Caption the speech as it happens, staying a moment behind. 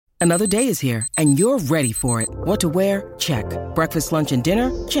Another day is here, and you're ready for it. What to wear? Check. Breakfast, lunch, and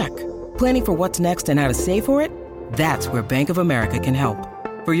dinner? Check. Planning for what's next and how to save for it? That's where Bank of America can help.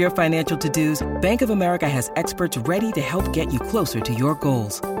 For your financial to-dos, Bank of America has experts ready to help get you closer to your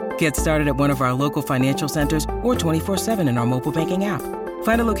goals. Get started at one of our local financial centers or 24/7 in our mobile banking app.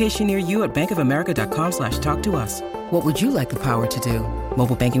 Find a location near you at bankofamerica.com/talktous. What would you like the power to do?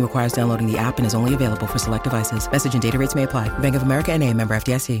 Mobile banking requires downloading the app and is only available for select devices. Message and data rates may apply. Bank of America N.A., member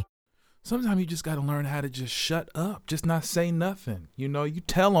FDIC. Sometimes you just got to learn how to just shut up, just not say nothing. You know, you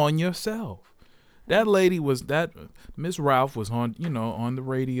tell on yourself. That lady Miss Ralph was on the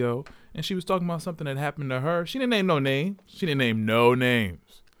radio, and she was talking about something that happened to her. She didn't name no names. She didn't name no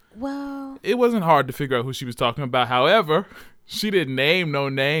names. Well, it wasn't hard to figure out who she was talking about. However, she didn't name no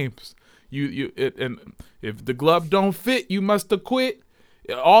names. And if the glove don't fit, you must have quit.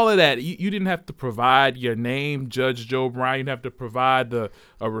 All of that. You didn't have to provide your name, Judge Joe Brown. You didn't have to provide a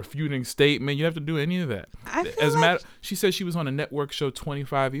refuting statement. You didn't have to do any of that. She said she was on a network show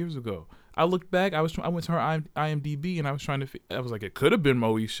 25 years ago. I looked back. I went to her IMDb, and I was like, it could have been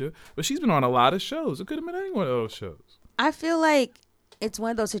Moesha, but she's been on a lot of shows. It could have been any one of those shows. I feel like it's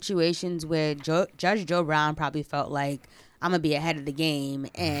one of those situations where Judge Joe Brown probably felt like, I'm going to be ahead of the game,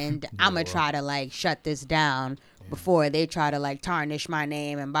 and I'm going to try to, shut this down before they try to, tarnish my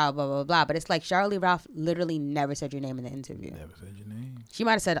name and blah, blah, blah, blah. But it's like Shirley Ralph literally never said your name in the interview. Never said your name. She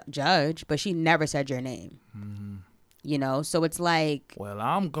might have said Judge, but she never said your name. Mm-hmm. You know, so it's like... Well,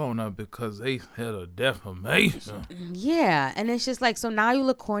 I'm gonna because they had a defamation. Yeah, and it's just like, so now you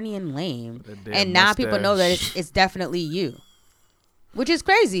look corny and lame. And now people know that it's definitely you. Which is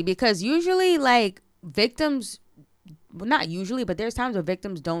crazy because usually, victims... Well, not usually, but there's times where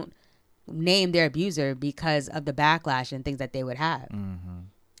victims don't name their abuser because of the backlash and things that they would have. Mm-hmm.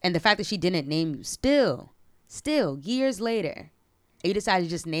 And the fact that she didn't name you still, years later, you decide to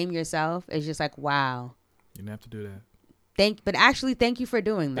just name yourself, is just like, wow. You didn't have to do that. Thank you for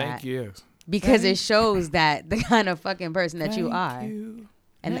doing that. Thank you. Because it shows that the kind of fucking person that you are. And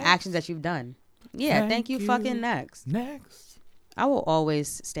the actions that you've done. Yeah, thank you fucking next. I will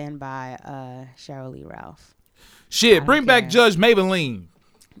always stand by Shirley Ralph. Shit, bring back Judge Maybelline.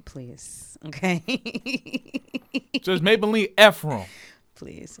 Please. Okay. Judge Maybelline Ephraim.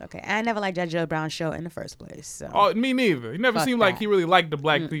 Please. Okay. I never liked Judge Joe Brown's show in the first place. So. Oh, me neither. He never seemed like he really liked the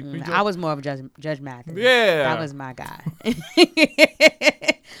black people. I was more of a Judge Mathis. Yeah. That was my guy.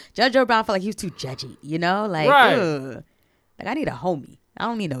 Judge Joe Brown felt like he was too judgy, you know? Right. Ugh. I need a homie. I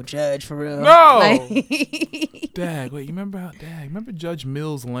don't need no judge for real. No. Dag, wait, you remember Judge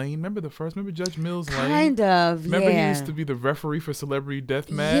Mills Lane? Remember Judge Mills Lane? Kind of, Remember he used to be the referee for Celebrity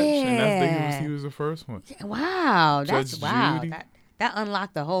Deathmatch? Yeah. And he was the first one. Wow. Judge Judy. That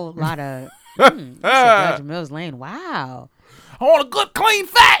unlocked a whole lot of Judge Mills Lane. Wow. I want a good, clean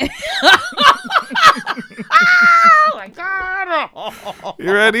fat. Oh, my God.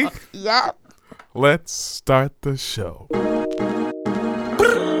 You ready? Yep. Let's start the show.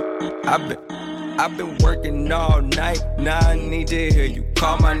 I've been working all night. Now I need to hear you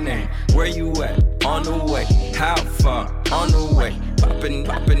call my name. Where you at? On the way. How far? On the way. Popping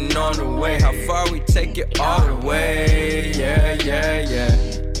on the way. How far we take it all the way? Yeah.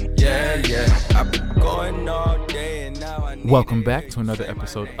 I've been going all day and now I need Welcome back to another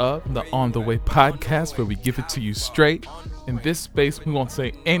episode of the On the Way podcast, where we give it to you straight. In this space, we won't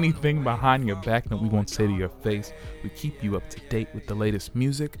say anything behind your back that we won't say to your face. We keep you up to date with the latest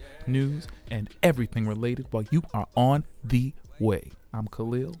music, news, and everything related while you are on the way. I'm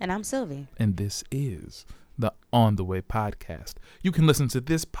Khalil. And I'm Sylvie. And this is the On the Way podcast. You can listen to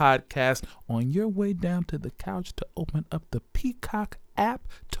this podcast on your way down to the couch to open up the Peacock app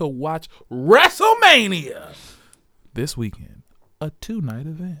to watch WrestleMania this weekend, a 2-night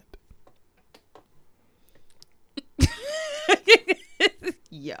event.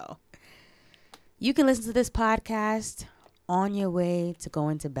 Yo. You can listen to this podcast on your way to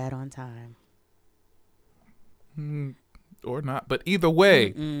going to bed on time. Or not, but either way.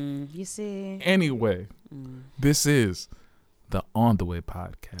 You see? Anyway, this is the On the Way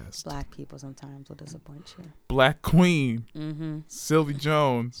podcast. Black people sometimes will disappoint you. Black Queen, Sylvie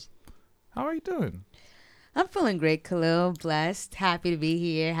Jones. How are you doing? I'm feeling great, Khalil. Blessed. Happy to be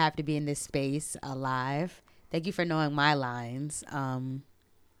here. Happy to be in this space alive. Thank you for knowing my lines.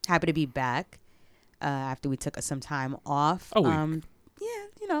 Happy to be back after we took some time off. A week.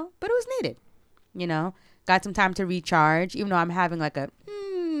 Yeah, but it was needed. Got some time to recharge, even though I'm having like I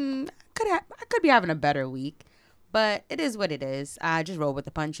could be having a better week, but it is what it is. I just roll with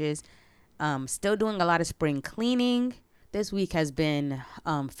the punches. Still doing a lot of spring cleaning. This week has been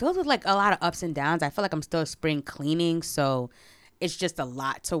filled with like a lot of ups and downs. I feel like I'm still spring cleaning, so it's just a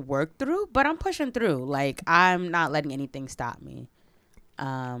lot to work through, but I'm pushing through. Like, I'm not letting anything stop me.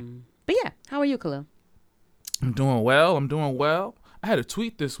 But yeah, how are you, Khalil? I'm doing well. I had a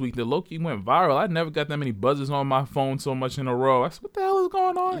tweet this week that low-key went viral. I never got that many buzzes on my phone so much in a row. I said, what the hell is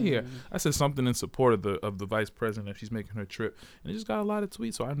going on here? I said something in support of the vice president if she's making her trip. And it just got a lot of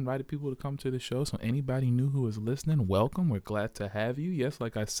tweets. So I invited people to come to the show. So anybody new who is listening, welcome. We're glad to have you. Yes,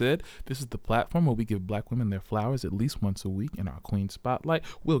 like I said, this is the platform where we give black women their flowers at least once a week in our Queen Spotlight.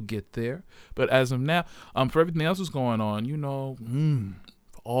 We'll get there. But as of now, for everything else that's going on, you know,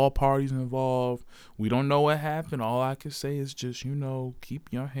 all parties involved. We don't know what happened. All I can say is just, you know,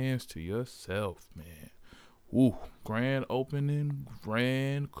 keep your hands to yourself, man. Ooh, grand opening,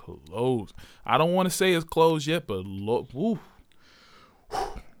 grand close. I don't want to say it's closed yet, but look, ooh.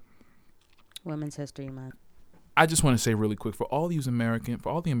 Women's History Month. I just want to say really quick, for all the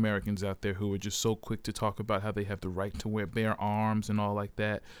Americans out there who are just so quick to talk about how they have the right to bear arms and all like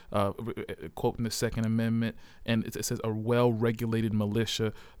that, quoting the Second Amendment, and it says a well-regulated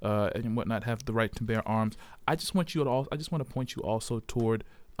militia and whatnot have the right to bear arms. I just want to point you also toward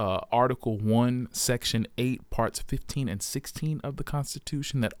Article 1, Section 8, Parts 15 and 16 of the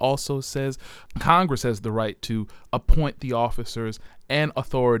Constitution that also says Congress has the right to appoint the officers and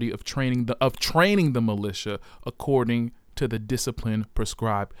authority of training the militia according to the discipline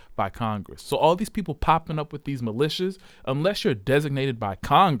prescribed by Congress. So all these people popping up with these militias, unless you're designated by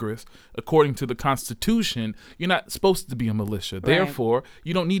Congress according to the Constitution, you're not supposed to be a militia. Right. Therefore,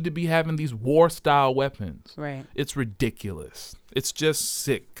 you don't need to be having these war-style weapons. Right. It's ridiculous. It's just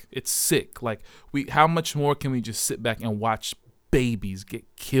sick. It's sick. Like, how much more can we just sit back and watch babies get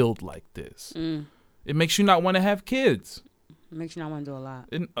killed like this? It makes you not want to have kids. It makes you not want to do a lot.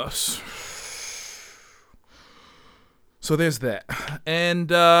 So there's that. And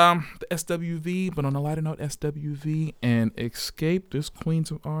the SWV, but on a lighter note, SWV and Escape, this Queens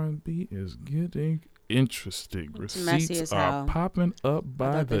of R&B is getting interesting. Receipts are popping up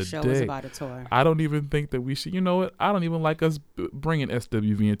by the show day. Was about a tour. I don't even think that we should, you know what? I don't even like us bringing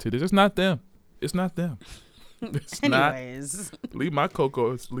SWV into this. It's not them. It's Anyways. Not. Leave my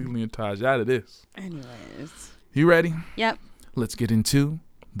Coco legally and Taj out of this. Anyways. You ready? Yep. Let's get into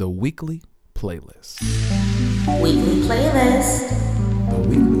the weekly playlist. Weekly playlist. The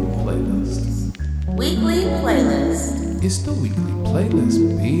weekly playlist. Weekly playlist. It's the weekly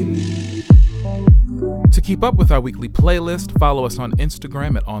playlist, baby. To keep up with our weekly playlist, follow us on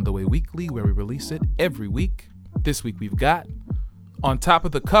Instagram at On The Way Weekly, where we release it every week. This week we've got On Top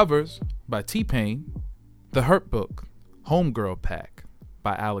of the Covers by T-Pain, The Hurt Book, Homegirl Pack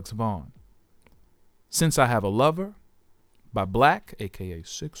by Alex Vaughn, Since I Have a Lover by Black, a.k.a.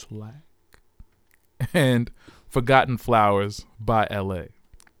 6 Lack, and Forgotten Flowers by L.A.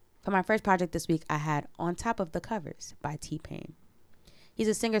 For my first project this week, I had On Top of the Covers by T-Pain. He's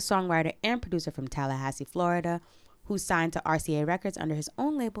a singer-songwriter and producer from Tallahassee, Florida, who signed to RCA Records under his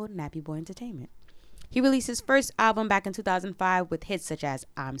own label, Nappy Boy Entertainment. He released his first album back in 2005 with hits such as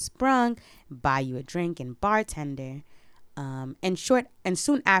I'm Sprung, Buy You a Drink, and Bartender. And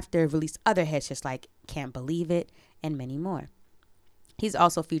soon after released other hits just like Can't Believe It and many more. He's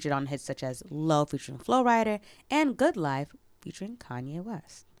also featured on hits such as Low featuring Flo Rida and Good Life featuring Kanye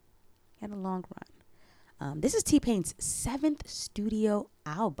West. He had a long run. This is T-Pain's 7th studio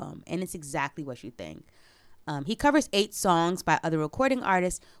album, and it's exactly what you think. He covers 8 songs by other recording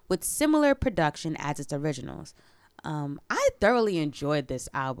artists with similar production as its originals. I thoroughly enjoyed this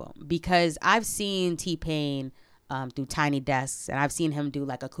album because I've seen T-Pain through Tiny Desks, and I've seen him do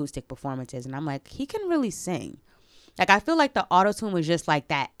like acoustic performances, and I'm like, he can really sing. Like, I feel like the auto-tune was just like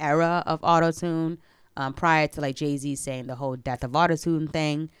that era of auto-tune prior to like Jay-Z saying the whole death of auto-tune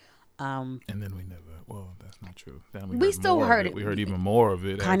thing. And then we never, well, that's not true. Then we still heard it. We heard even more of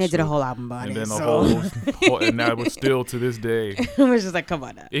it. Kanye did a whole album about and it. And then the whole, and now it's still to this day. It was just like, come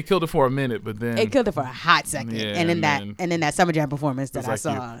on now. It killed it for a minute, but then. It killed it for a hot second. Yeah, and then that Summer Jam performance that I like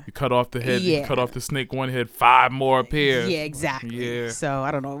saw. You cut off the head, Yeah. you cut off the snake one head, 5 more appear. Yeah, exactly. Yeah. So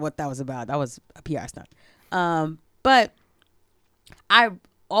I don't know what that was about. That was a PR stunt. But I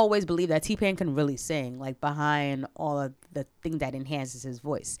always believe that T-Pain can really sing, like behind all of the thing that enhances his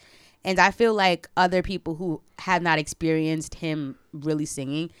voice. And I feel like other people who have not experienced him really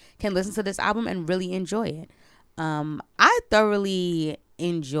singing can listen to this album and really enjoy it. I thoroughly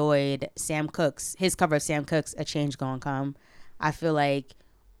enjoyed Sam Cooke's, his cover of Sam Cooke's A Change Gonna Come. I feel like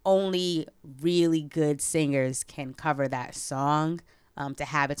only really good singers can cover that song to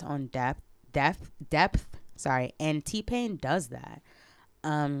have its own depth. And T-Pain does that.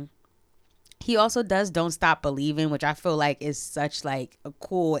 He also does Don't Stop Believing, which I feel like is such like a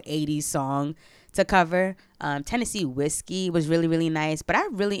cool 80s song to cover. Tennessee Whiskey was really, really nice, but I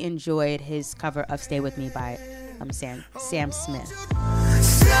really enjoyed his cover of Stay With Me by Sam Smith.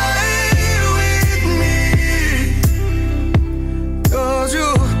 Stay with me, 'cause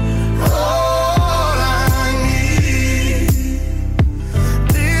you all I need.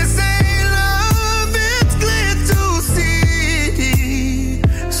 This ain't love, it's clear to see.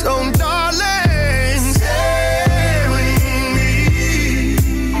 So darling, stay with me.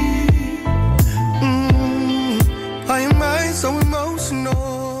 Why am I so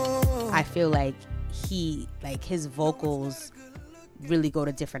emotional? I feel like his vocals really go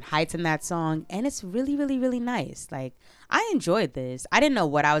to different heights in that song, and it's really, really, really nice. Like, I enjoyed this. I didn't know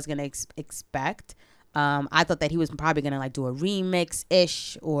what I was gonna expect. I thought that he was probably gonna like do a remix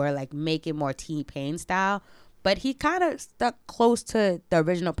ish or like make it more T-Pain style, but he kind of stuck close to the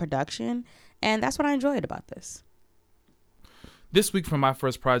original production, and that's what I enjoyed about this. This week for my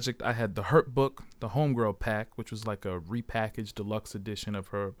first project, I had The Hurt Book, the Homegirl Pack, which was like a repackaged deluxe edition of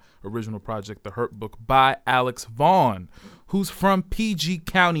her original project, The Hurt Book, by Alex Vaughn, who's from PG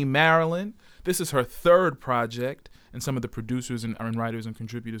County, Maryland. This is her third project, and some of the producers and writers and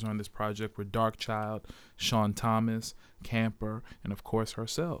contributors on this project were Darkchild, Sean Thomas, Camper, and of course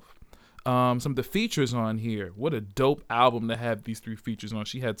herself. Some of the features on here. What a dope album to have these three features on.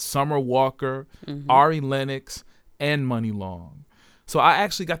 She had Summer Walker, Ari Lennox, and Money Long. So I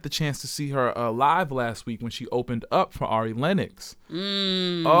actually got the chance to see her live last week when she opened up for Ari Lennox.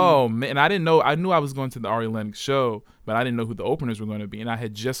 Oh man, I didn't know. I knew I was going to the Ari Lennox show, but I didn't know who the openers were going to be, and I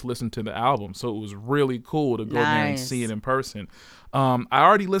had just listened to the album, so it was really cool to go there and see it in person. I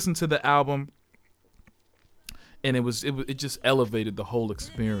already listened to the album, and it just elevated the whole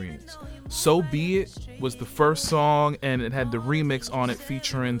experience. So Be It was the first song, and it had the remix on it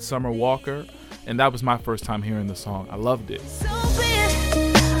featuring Summer Walker, and that was my first time hearing the song. I loved it. So be it.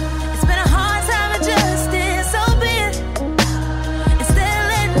 It's been a hard time adjusting. So be it. Instead,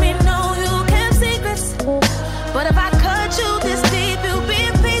 let me know you kept secrets. But if I cut you this deep, you'll be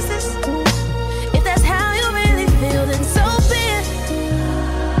in pieces. If that's how you really feel, then so be it.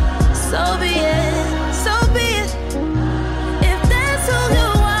 So be it. So be it. If that's who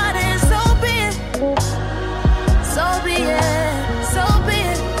you are, then so be it. So be it. So be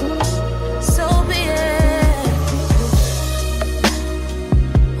it. So be it.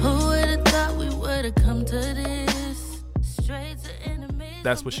 Who would have thought we would have come to this? Straight to enemies.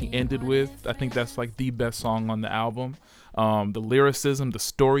 That's what she ended with. I think that's like the best song on the album. The lyricism, the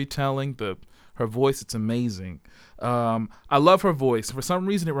storytelling, her voice, it's amazing. I love her voice. For some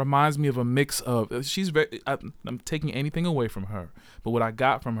reason, it reminds me of a mix of, I'm taking anything away from her, but what I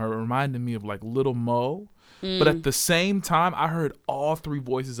got from her, it reminded me of like Little Mo. But at the same time, I heard all three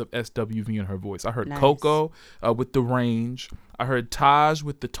voices of SWV in her voice. I heard Coco with the range. I heard Taj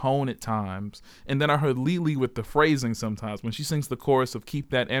with the tone at times. And then I heard Lily with the phrasing sometimes. When she sings the chorus of Keep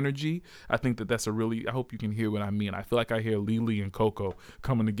That Energy, I think that's I hope you can hear what I mean. I feel like I hear Lily and Coco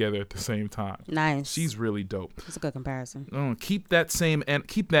coming together at the same time. Nice. She's really dope. That's a good comparison. Keep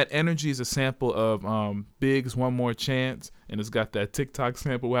That Energy is a sample of Big's One More Chance. And it's got that TikTok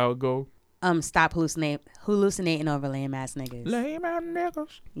sample a while ago. Stop hallucinating over lame ass niggas. Lame ass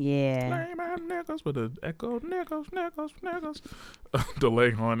niggas. Yeah. Lame ass niggas with an echo niggas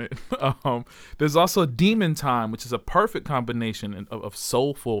delay on it. There's also Demon Time, which is a perfect combination of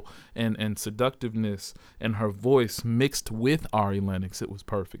soulful and seductiveness, and her voice mixed with Ari Lennox. It was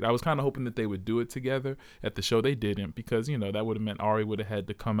perfect. I was kind of hoping that they would do it together at the show. They didn't, because that would have meant Ari would have had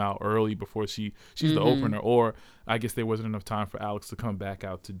to come out early before she's the opener, or I guess there wasn't enough time for Alex to come back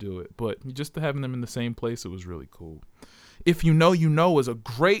out to do it. But just having them in the same place, it was really cool. If You Know You Know was a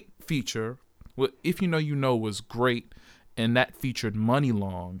great feature. Well, If You Know You Know was great, and that featured Money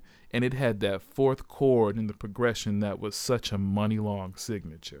Long, and it had that fourth chord in the progression that was such a Money Long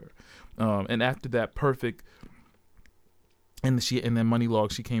signature. And after that perfect, and then Money Long,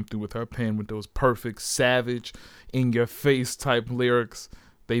 she came through with her pen with those perfect, savage, in your face type lyrics.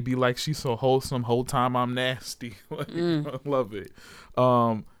 They be like, she's so wholesome, whole time I'm nasty. I love it.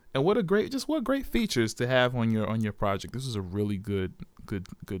 And what great features to have on your project. This is a really good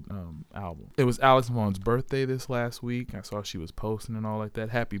album. It was Alex Vaughn's birthday this last week. I saw she was posting and all like that.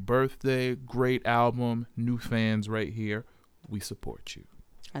 Happy birthday. Great album. New fans right here. We support you.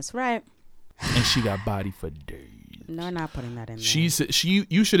 That's right. And she got body for days. No, not putting that in there.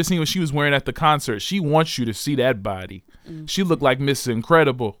 You should have seen what she was wearing at the concert. She wants you to see that body. She looked like Miss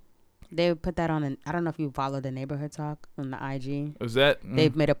Incredible. They put that on I don't know if you follow the Neighborhood Talk on the IG. Was that?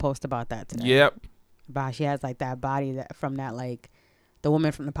 They've made a post about that today. Yep. About she has like that body from that, like the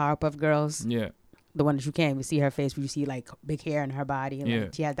woman from the Powerpuff Girls. Yeah. the one that you can't even see her face, but you see like big hair in her body. And,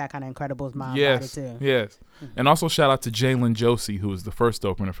 like, she has that kind of Incredibles mom body too. Yes. And also shout out to Jalen Josie, who was the first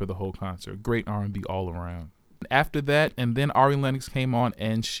opener for the whole concert. Great R&B all around. After that, and then Ari Lennox came on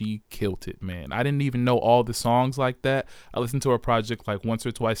and she killed it, man. I didn't even know all the songs like that. I listened to her project like once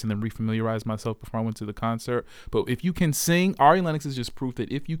or twice and then refamiliarized myself before I went to the concert. But if you can sing, Ari Lennox is just proof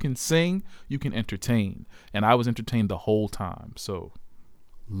that if you can sing, you can entertain. And I was entertained the whole time. So,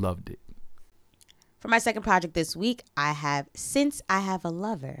 loved it. For my second project this week, I have Since I Have a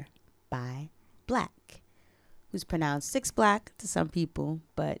Lover by Black, who's pronounced Six Black to some people,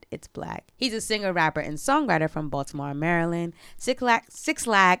 but it's Black. He's a singer, rapper, and songwriter from Baltimore, Maryland. Six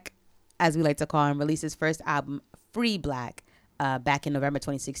Lack, as we like to call him, released his first album, Free Black, back in November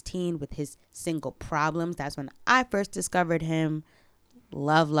 2016 with his single Problems. That's when I first discovered him.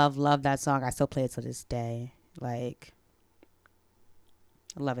 Love that song. I still play it to this day. Like,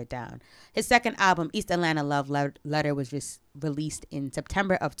 love it down. His second album, East Atlanta Love Letter, was just released in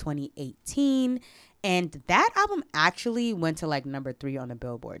September of 2018. And that album actually went to like number 3 on the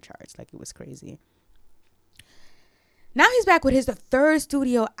Billboard charts. Like, it was crazy. Now he's back with his third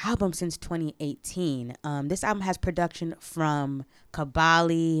studio album since 2018. This album has production from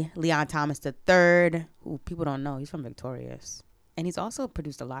Kabali, Leon Thomas III, who people don't know. He's from Victorious. And he's also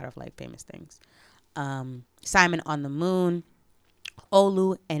produced a lot of like famous things. Simon on the Moon,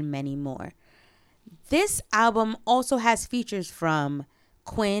 Olu, and many more. This album also has features from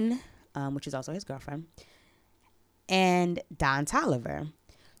Quinn, which is also his girlfriend, and Don Toliver.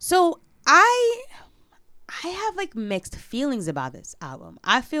 So I have like mixed feelings about this album.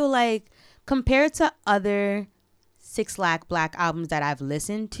 I feel like compared to other Six Lack Black albums that I've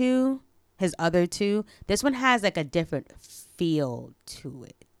listened to, his other two, this one has like a different feel to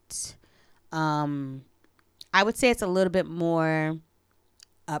it. I would say it's a little bit more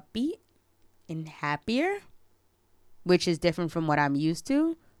upbeat and happier, which is different from what I'm used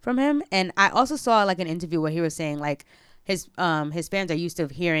to from him. And I also saw like an interview where he was saying like his fans are used to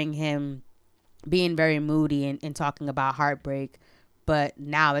hearing him being very moody and talking about heartbreak, but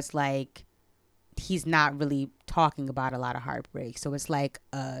now it's like he's not really talking about a lot of heartbreak. So it's like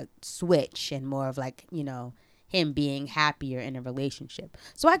a switch and more of like, you know, him being happier in a relationship.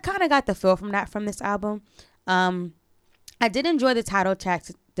 So I kind of got the feel from that from this album. I did enjoy the title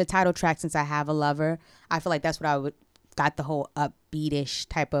track Since I Have a Lover. I feel like that's what got the whole upbeatish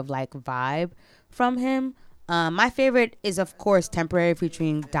type of like vibe from him. My favorite is of course Temporary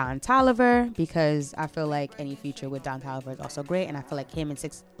featuring Don Toliver, because I feel like any feature with Don Toliver is also great, and I feel like him and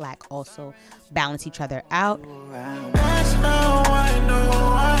Six Lack also balance each other out. That's how I know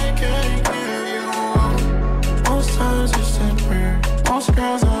I can't give you up. Most times it's temporary. Most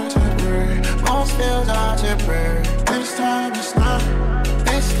girls are temporary. Most feels are temporary. This time it's not.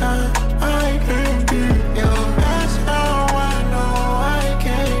 This time I can't give you up. That's how I know I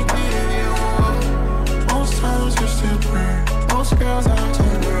can't give you up. Most times it's temporary. Most girls are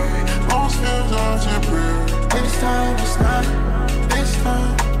temporary. Most feels are temporary. This time it's not. This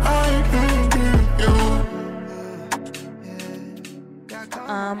time I can't give you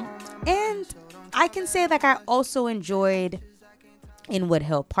up. And I can say like I also enjoyed In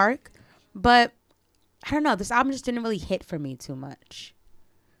Woodhill Park, but I don't know, this album just didn't really hit for me too much.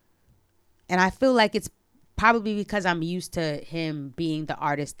 And I feel like it's probably because I'm used to him being the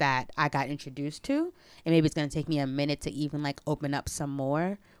artist that I got introduced to, and maybe it's going to take me a minute to even like open up some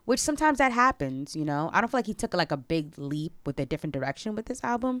more, which sometimes that happens, you know. I don't feel like he took like a big leap with a different direction with this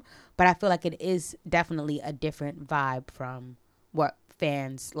album, but I feel like it is definitely a different vibe from what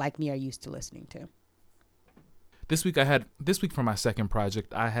fans like me are used to listening to. This week for my second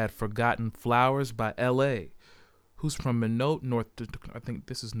project, I had Forgotten Flowers by L.A., who's from Minot, I think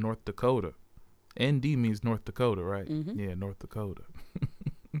this is North Dakota. ND means North Dakota, right? Mm-hmm. Yeah, North Dakota.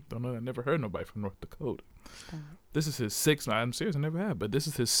 Don't know, I never heard nobody from North Dakota. This is his sixth, I'm serious, I never have, but this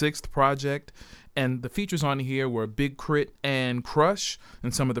is his sixth project. And the features on here were Big Crit and Crush,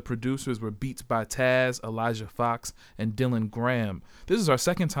 and some of the producers were beats by Taz, Elijah Fox, and Dylan Graham. This is our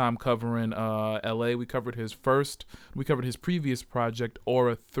second time covering LA. We covered his previous project,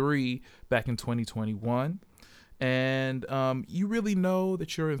 Aura 3, back in 2021. And you really know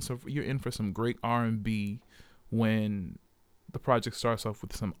that you're in for some great R&B when the project starts off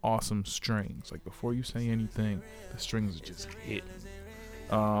with some awesome strings. Like, before you say anything, the strings are just hitting.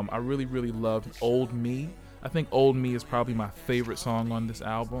 I really, really love Old Me. I think Old Me is probably my favorite song on this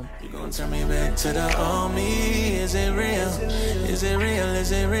album. You gonna turn me back to the old me? Is it real? Is it real?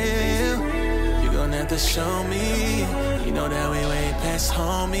 Is it real? You gonna have to show me. You know that we way past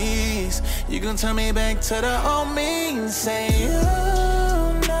homies. You gonna turn me back to the old me and say,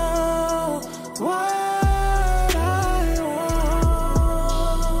 oh no, what I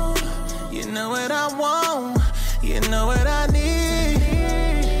want. You know what I want. You know what I need.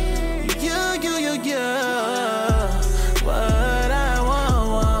 You. What I want.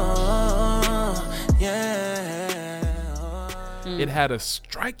 Yeah. It had a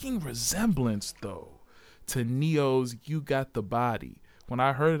striking resemblance, though, to Neo's "You Got the Body." When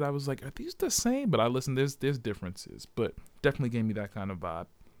I heard it, I was like, "Are these the same?" But I listened. There's differences, but definitely gave me that kind of vibe.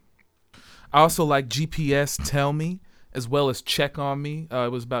 I also like GPS "Tell Me" as well as "Check on Me."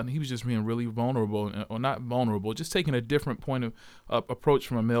 It was about he was just being really vulnerable, or not vulnerable, just taking a different point of approach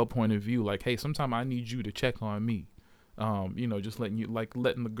from a male point of view. Like, hey, sometimes I need you to check on me. Just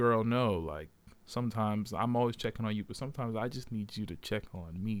letting the girl know, like, sometimes I'm always checking on you, but sometimes I just need you to check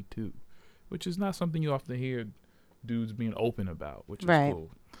on me too, which is not something you often hear dudes being open about, which is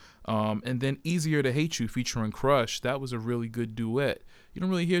cool. And then "Easier to Hate You" featuring Crush. That was a really good duet. You don't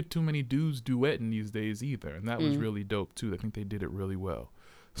really hear too many dudes duetting these days either, and that was really dope too. I think they did it really well.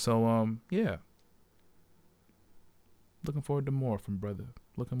 So yeah, looking forward to more from brother.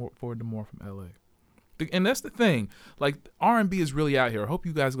 Looking forward to more from LA. And that's the thing, like, R&B is really out here. I hope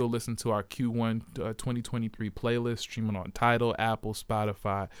you guys go listen to our Q1 2023 playlist, streaming on Tidal, Apple,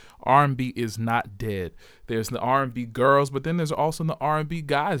 Spotify. R&B is not dead. There's the R&B girls, but then there's also the R&B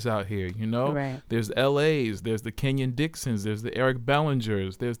guys out here, you know? Right. There's LA's, there's the Kenyon Dixons, there's the Eric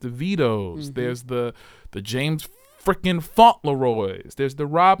Bellingers, there's the Vitos, there's the James freaking Fauntleroys, there's the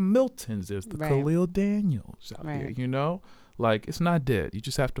Rob Miltons, there's the Khalil Daniels out there, you know? Like, it's not dead. You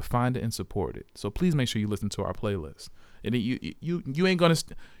just have to find it and support it. So please make sure you listen to our playlist. And you ain't gonna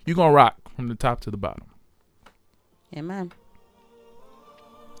you're gonna rock from the top to the bottom. Amen.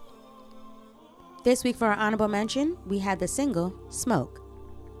 This week for our honorable mention, we had the single "Smoke,"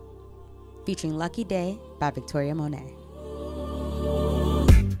 featuring "Lucky Day" by Victoria Monet.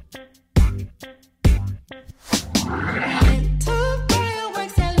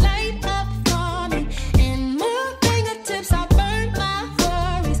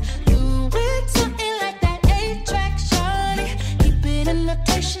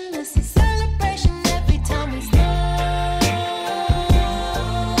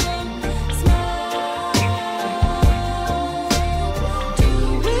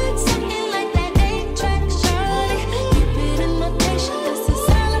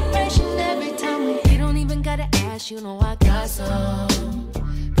 You know I got some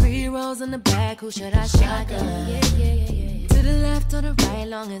pre-rolls in the back. Who should I shotgun? Yeah. To the left or the right,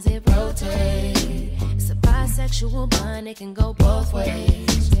 long as it rotates. It's a bisexual bond, it can go both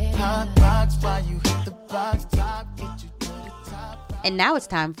ways. Hot box, why you hit the box top? Get you to the top. And now it's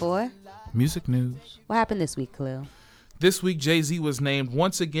time for music news. What happened this week, Khalil? This week, Jay-Z was named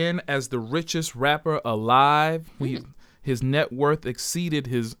once again as the richest rapper alive. His net worth exceeded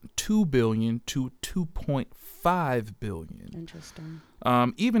his $2 billion to $2.5 billion. Interesting.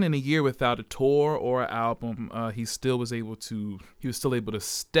 Even in a year without a tour or an album, he was still able to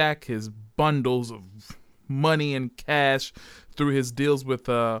stack his bundles of money and cash through his deals with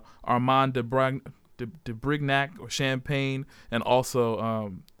Armand de Brignac or Champagne, and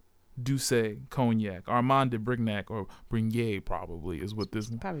also Douce Cognac. Armand de Brignac, or Brignier probably is what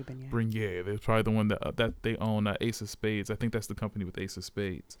this. Probably Brignier. Brignier. They're probably the one that they own Ace of Spades. I think that's the company with Ace of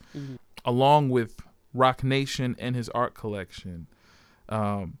Spades. Along with Roc Nation and his art collection,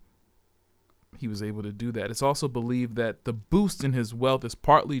 he was able to do that. It's also believed that the boost in his wealth is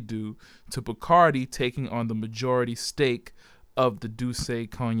partly due to Bacardi taking on the majority stake of the Douce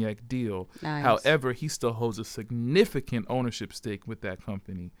Cognac deal. Nice. However, he still holds a significant ownership stake with that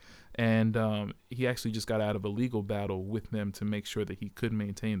company. And he actually just got out of a legal battle with them to make sure that he could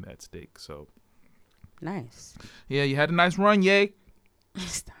maintain that stake. So, nice. Yeah, you had a nice run, Ye.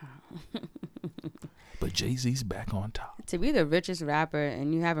 Stop. But Jay-Z's back on top. To be the richest rapper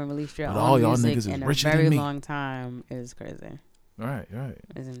and you haven't released your But all own y'all music niggas is in a richer very than me. long time is crazy. Right.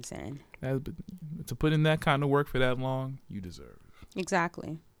 It's insane. To put in that kind of work for that long, you deserve.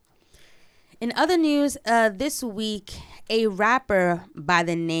 Exactly. In other news, this week, a rapper by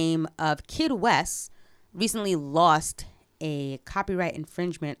the name of Kid West recently lost a copyright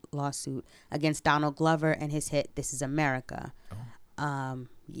infringement lawsuit against Donald Glover and his hit "This Is America."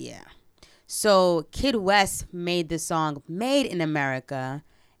 Yeah. So Kid West made the song "Made in America,"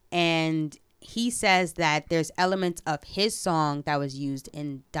 and he says that there's elements of his song that was used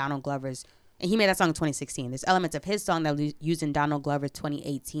in Donald Glover's, and he made that song in 2016. There's elements of his song that was used in Donald Glover's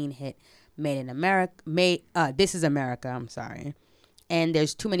 2018 hit "Made in America." This Is America. I'm sorry, and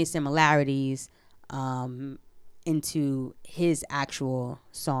there's too many similarities into his actual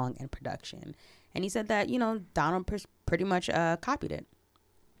song and production. And he said that Donald pretty much copied it.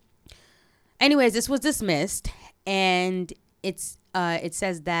 Anyways, this was dismissed, and it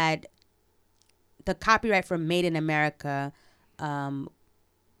says that the copyright for Made in America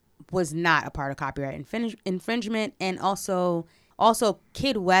was not a part of copyright infringement, and also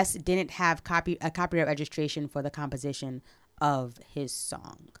Kid West didn't have a copyright registration for the composition of his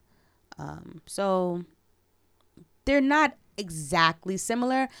song. So they're not exactly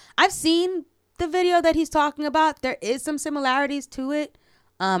similar. I've seen the video that he's talking about. There is some similarities to it.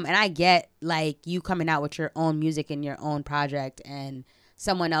 And I get like you coming out with your own music and your own project and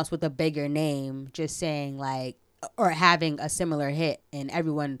someone else with a bigger name just saying like, or having a similar hit and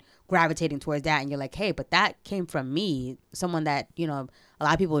everyone gravitating towards that. And you're like, hey, but that came from me, someone that, you know, a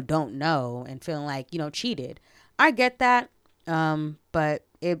lot of people don't know and feeling like, you know, cheated. I get that. But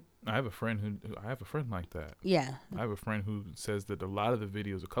I have a friend like that. Yeah. I have a friend who says that a lot of the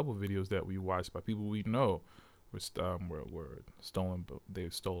videos, a couple of videos that we watched by people we know were stolen, but they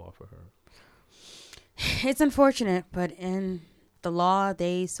stole off of her. It's unfortunate, but in the law,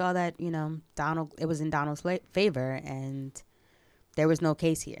 they saw that, you know, it was in Donald's favor, and there was no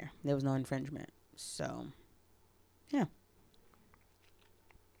case here. There was no infringement. So, yeah.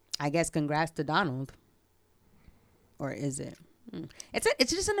 I guess congrats to Donald. Or is it?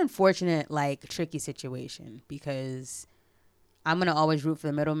 It's just an unfortunate, like, tricky situation because I'm gonna always root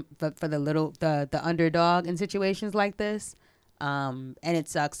for the underdog in situations like this. And it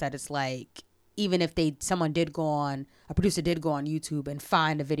sucks that it's like, even if a producer did go on YouTube and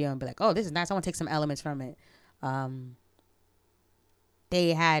find a video and be like, oh, this is nice, I want to take some elements from it.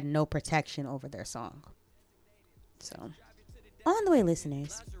 They had no protection over their song. So, on the way,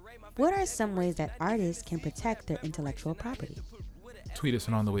 listeners, what are some ways that artists can protect their intellectual property? Tweet us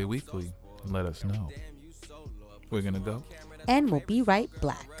On The Way Weekly and let us know. We're gonna go. And we'll be right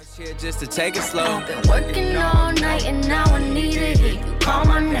back. Just to take it slow. I've been working all night and now I need to hear you call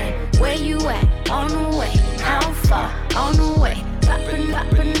my name. Where you at? On the way. How far? On the way.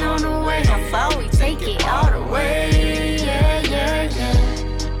 Poppin' on the way. How far we take it all the way? Yeah.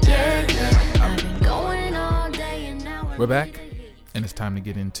 I've been going all day and now We're back, and it's time to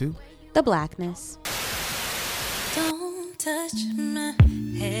get into the blackness. Don't touch my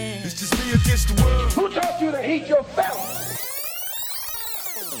head. It's just me against the world. Who taught you to hate yourself?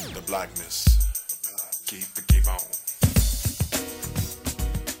 The blackness. Keep on.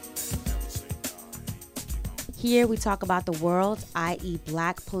 Here we talk about the world, i.e.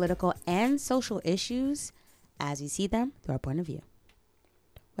 black political and social issues as we see them through our point of view.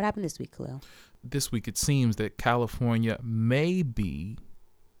 What happened this week, Khalil? This week, it seems that California may be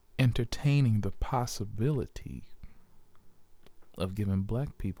entertaining the possibility of giving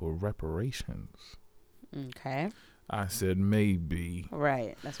black people reparations. Okay. I said maybe.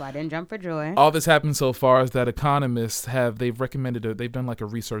 Right. That's why I didn't jump for joy. All this happened so far is that economists they've done like a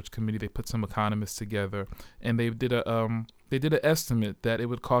research committee. They put some economists together and they did an estimate that it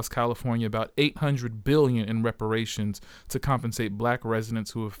would cost California about $800 billion in reparations to compensate black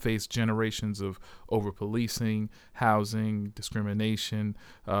residents who have faced generations of over-policing, housing, discrimination,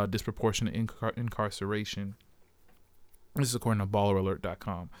 disproportionate incarceration. This is according to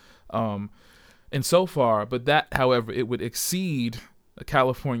balleralert.com. And so far, but that, however, it would exceed a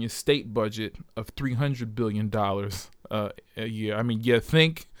California state budget of $300 billion a year. I mean, you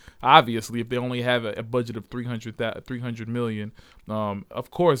think, obviously, if they only have a budget of $300 million,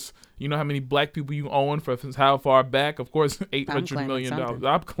 of course, you know how many black people you own for how far back? Of course, $800 million.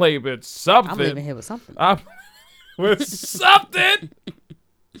 I'm claiming something. I'm leaving here with something. With something.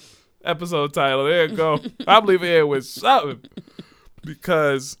 Episode title. There you go. I'm leaving here with something.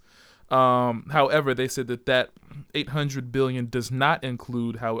 Because... however, they said that $800 billion does not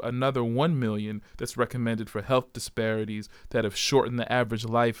include another $1 million that's recommended for health disparities that have shortened the average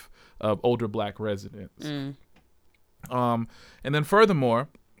life of older black residents. And then furthermore,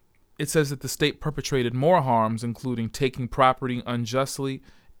 it says that the state perpetrated more harms, including taking property unjustly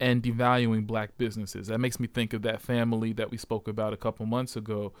and devaluing black businesses. That makes me think of that family that we spoke about a couple months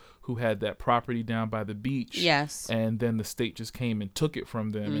ago who had that property down by the beach. Yes. And then the state just came and took it from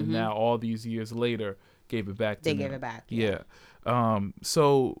them. And now all these years later gave it back to them. They gave it back. Yeah.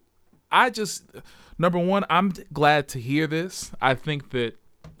 So number one, I'm glad to hear this. I think that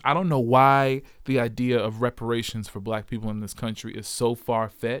I don't know why the idea of reparations for black people in this country is so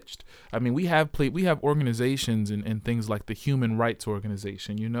far-fetched. I mean, we have organizations and things like the Human Rights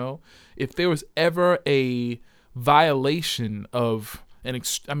Organization, you know? If there was ever a violation of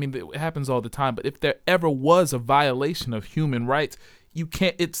it happens all the time, but if there ever was a violation of human rights,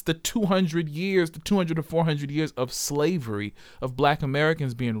 it's the 200 to 400 years of slavery, of black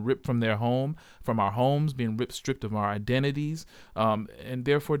Americans being ripped from our homes, being stripped of our identities, and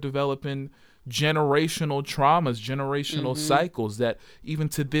therefore developing generational traumas, generational cycles that even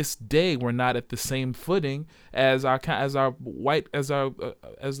to this day we're not at the same footing as our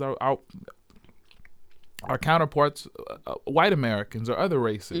counterparts, white Americans or other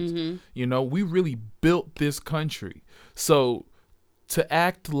races. You know, we really built this country. So to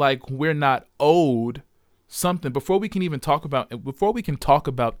act like we're not owed something before we can talk about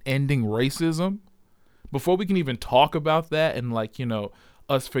ending racism, before we can even talk about that and like, you know,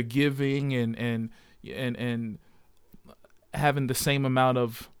 us forgiving and having the same amount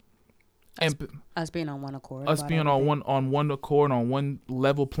of us being on one accord, on one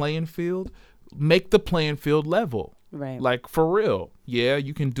level playing field, make the playing field level. Right. Like for real. Yeah,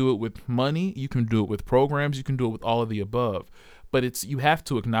 you can do it with money, you can do it with programs, you can do it with all of the above. But you have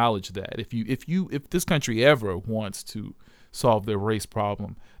to acknowledge that if this country ever wants to solve their race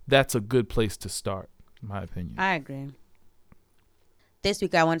problem, that's a good place to start, in my opinion. I agree. This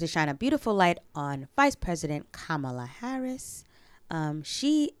week, I wanted to shine a beautiful light on Vice President Kamala Harris.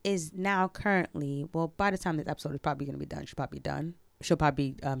 She is now currently, well, by the time this episode is probably going to be done, she'll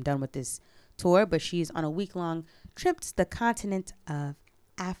probably be done with this tour, but she's on a week-long trip to the continent of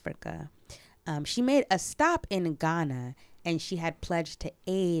Africa. She made a stop in Ghana, and she had pledged to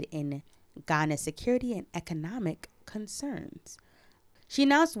aid in Ghana's security and economic concerns. She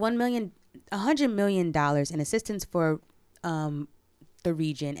announced $100 million in assistance for the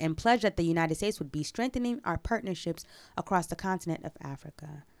region and pledged that the United States would be strengthening our partnerships across the continent of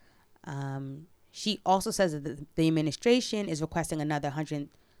Africa. She also says that the administration is requesting another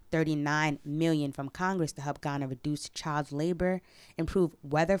 $139 million from Congress to help Ghana reduce child labor, improve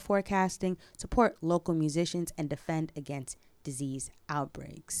weather forecasting, support local musicians, and defend against disease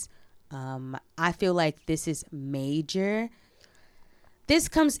outbreaks. I feel like this is major. This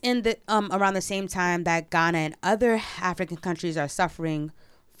comes in around the same time that Ghana and other African countries are suffering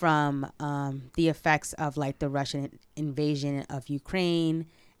from the effects of like the Russian invasion of Ukraine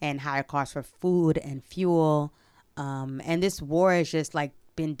and higher costs for food and fuel. And this war has just like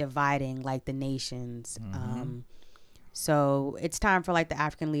been dividing like the nations. So it's time for like the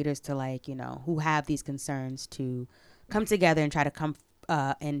African leaders to like, you know, who have these concerns to come together and try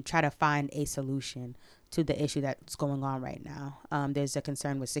to find a solution to the issue that's going on right now. There's a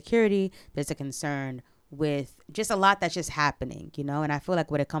concern with security. There's a concern with just a lot that's just happening, you know? And I feel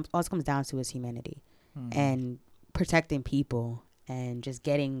like what all it comes down to is humanity and protecting people and just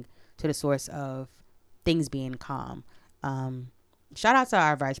getting to the source of things being calm. Shout out to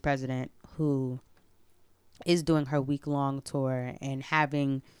our vice president who is doing her week-long tour and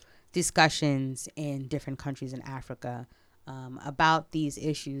having discussions in different countries in Africa about these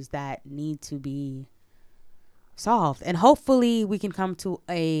issues that need to be solved, and hopefully we can come to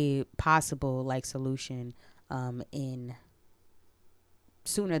a possible like solution in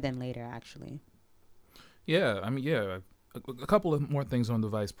sooner than later, actually. A couple of more things on the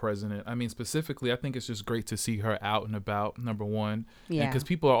vice president. I mean, specifically, I think it's just great to see her out and about, number one. Yeah. Because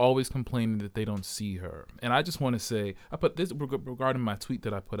people are always complaining that they don't see her. And I just want to say, I put this regarding my tweet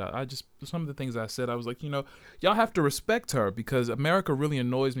that I put out. Some of the things I said, I was like, you know, y'all have to respect her because America really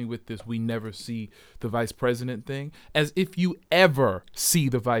annoys me with this we never see the vice president thing. As if you ever see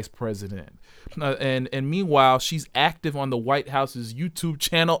the vice president. And meanwhile, she's active on the White House's YouTube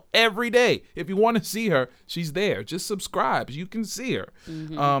channel every day. If you want to see her, she's there. Just subscribe. You can see her.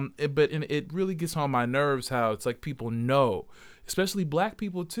 It really gets on my nerves how it's like people know, especially black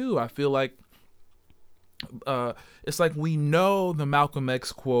people too. I feel like it's like we know the Malcolm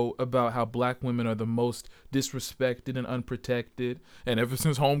X quote about how black women are the most disrespected and unprotected, and ever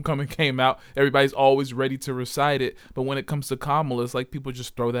since Homecoming came out, everybody's always ready to recite it. But when it comes to Kamala, it's like people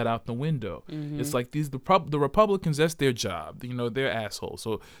just throw that out the window. It's like the Republicans, that's their job. You know, they're assholes,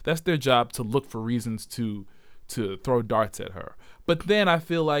 so that's their job to look for reasons to throw darts at her. But then I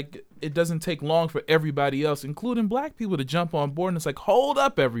feel like it doesn't take long for everybody else, including black people, to jump on board. And it's like, hold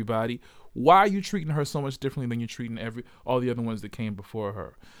up, everybody. Why are you treating her so much differently than you're treating all the other ones that came before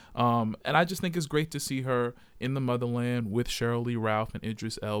her? And I just think it's great to see her in the motherland with Sheryl Lee Ralph and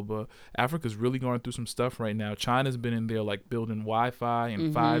Idris Elba. Africa's really going through some stuff right now. China's been in there like building Wi-Fi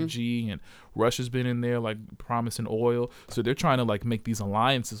and 5G, and Russia's been in there like promising oil. So they're trying to like make these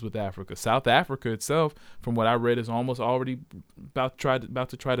alliances with Africa. South Africa itself, from what I read, is almost already about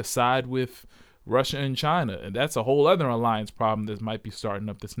to try to side with Russia and China, and that's a whole other alliance problem that might be starting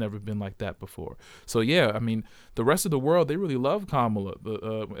up that's never been like that before. So yeah, I mean, the rest of the world, they really love Kamala.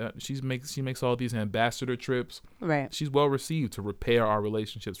 She makes all these ambassador trips. Right. She's well received to repair our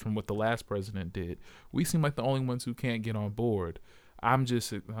relationships from what the last president did. We seem like the only ones who can't get on board. I'm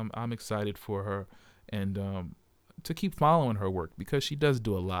excited for her, and to keep following her work, because she does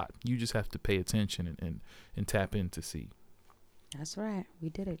do a lot. You just have to pay attention and tap in to see. That's right. We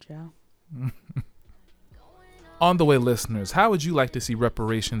did it, Joe. On the Way listeners, how would you like to see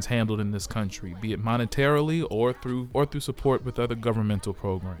reparations handled in this country, be it monetarily or through support with other governmental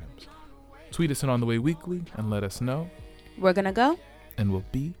programs? Tweet us at On the Way Weekly and let us know. We're gonna go, and we'll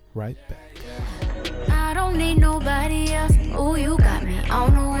be right back. I don't need nobody else. Oh, you got me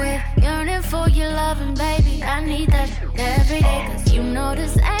on the way, yearning for your loving, baby. I need that every day, 'cause you know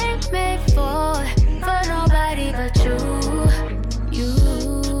this ain't made for nobody but you.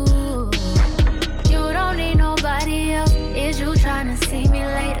 You don't need nobody else. Is you trying to see me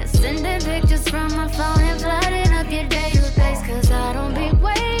later? Sending pictures from my phone and flooding up your database, 'cause I don't be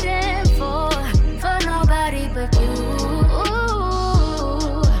waiting for nobody but you.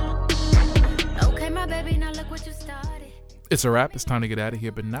 Okay, my baby, now look what you started. It's a wrap. It's time to get out of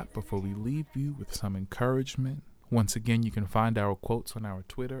here, but not before we leave you with some encouragement. Once again, you can find our quotes on our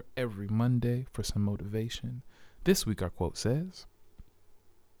Twitter every Monday for some motivation. This week, our quote says,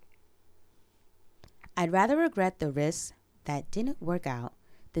 I'd rather regret the risks that didn't work out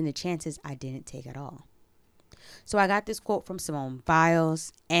than the chances I didn't take at all. So I got this quote from Simone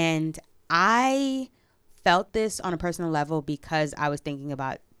Biles, and I felt this on a personal level because I was thinking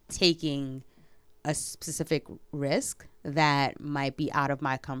about taking a specific risk that might be out of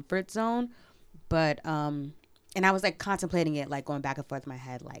my comfort zone. But, and I was like contemplating it, like going back and forth in my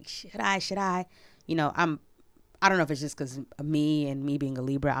head, like, should I, you know, I don't know if it's just because of me being a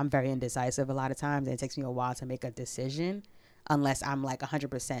Libra, I'm very indecisive a lot of times, and it takes me a while to make a decision unless I'm like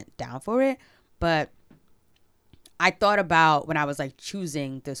 100% down for it. But I thought about, when I was like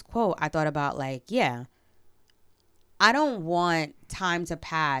choosing this quote, I thought about like, yeah, I don't want time to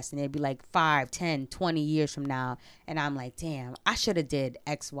pass and it'd be like 5, 10, 20 years from now, and I'm like, damn, I should have did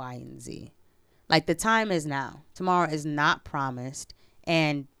X, Y, and Z. Like, the time is now. Tomorrow is not promised,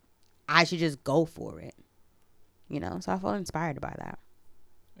 and I should just go for it. You know, so I felt inspired by that.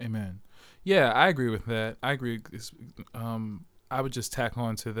 Amen. Yeah, I agree with that. I agree. I would just tack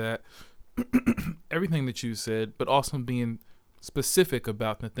on to that everything that you said, but also being specific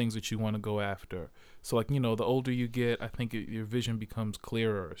about the things that you want to go after. So, like, you know, the older you get, I think your vision becomes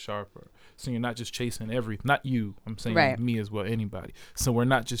clearer, sharper. So you're not just chasing not you, I'm saying right. Me as well, anybody. So we're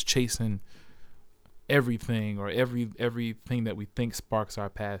not just chasing everything or everything that we think sparks our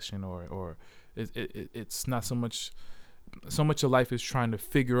passion or it's not so much of life is trying to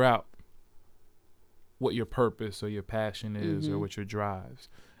figure out what your purpose or your passion is or what your drives.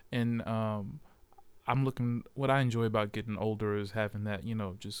 And what I enjoy about getting older is having that, you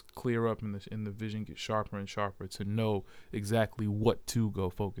know, just clear up and the vision get sharper and sharper to know exactly what to go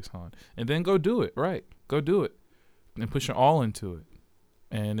focus on, and then go do it. Right. Go do it and put your all into it.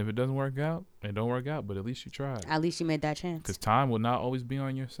 And if it doesn't work out, it don't work out, but at least you tried. At least you made that chance. Because time will not always be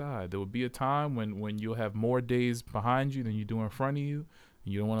on your side. There will be a time when you'll have more days behind you than you do in front of you.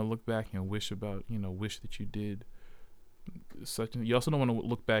 And you don't want to look back and wish that you did such. You also don't want to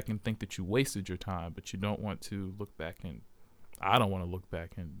look back and think that you wasted your time, but you don't want to look back I don't want to look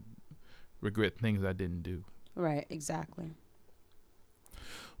back and regret things I didn't do. Right, exactly.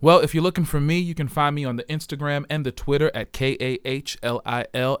 Well, if you're looking for me, you can find me on the Instagram and the Twitter at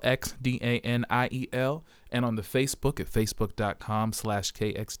KAHLILXDANIEL, and on the Facebook at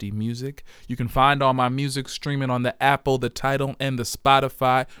facebook.com/KXDmusic. You can find all my music streaming on the Apple, the Tidal, and the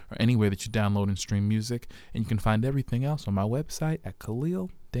Spotify, or anywhere that you download and stream music. And you can find everything else on my website at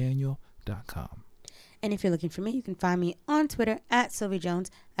KhalilDaniel.com. And if you're looking for me, you can find me on Twitter at Sylvie Jones,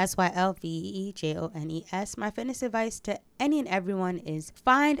 SYLVEEJONES. My fitness advice to any and everyone is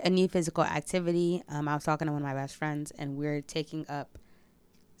find a new physical activity. I was talking to one of my best friends, and we're taking up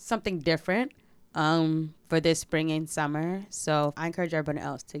something different for this spring and summer. So I encourage everyone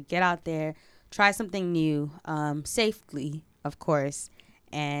else to get out there, try something new, safely, of course.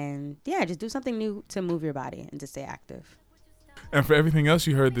 And yeah, just do something new to move your body and to stay active. And for everything else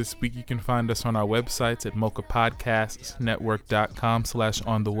you heard this week, you can find us on our websites at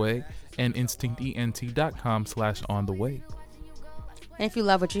mochapodcastsnetwork.com/ontheway and instinctent.com/ontheway. And if you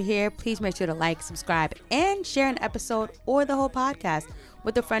love what you hear, please make sure to like, subscribe, and share an episode or the whole podcast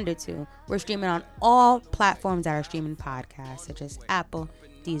with a friend or two. We're streaming on all platforms that are streaming podcasts, such as Apple,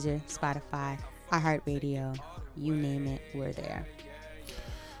 Deezer, Spotify, iHeartRadio, you name it, we're there.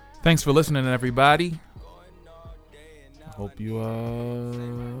 Thanks for listening, everybody. Hope you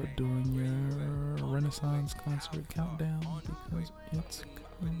are doing your Renaissance concert countdown because it's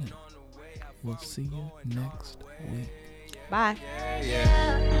coming. We'll see you next week. Bye.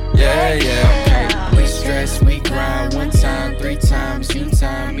 Yeah. We stress, we grind 1 time, 3 times, you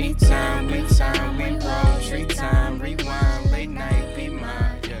time, me time, we time, we roll 3 times.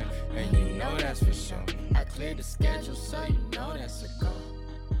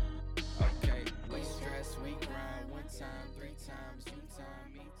 time, 3 times, you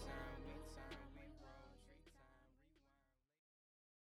time, me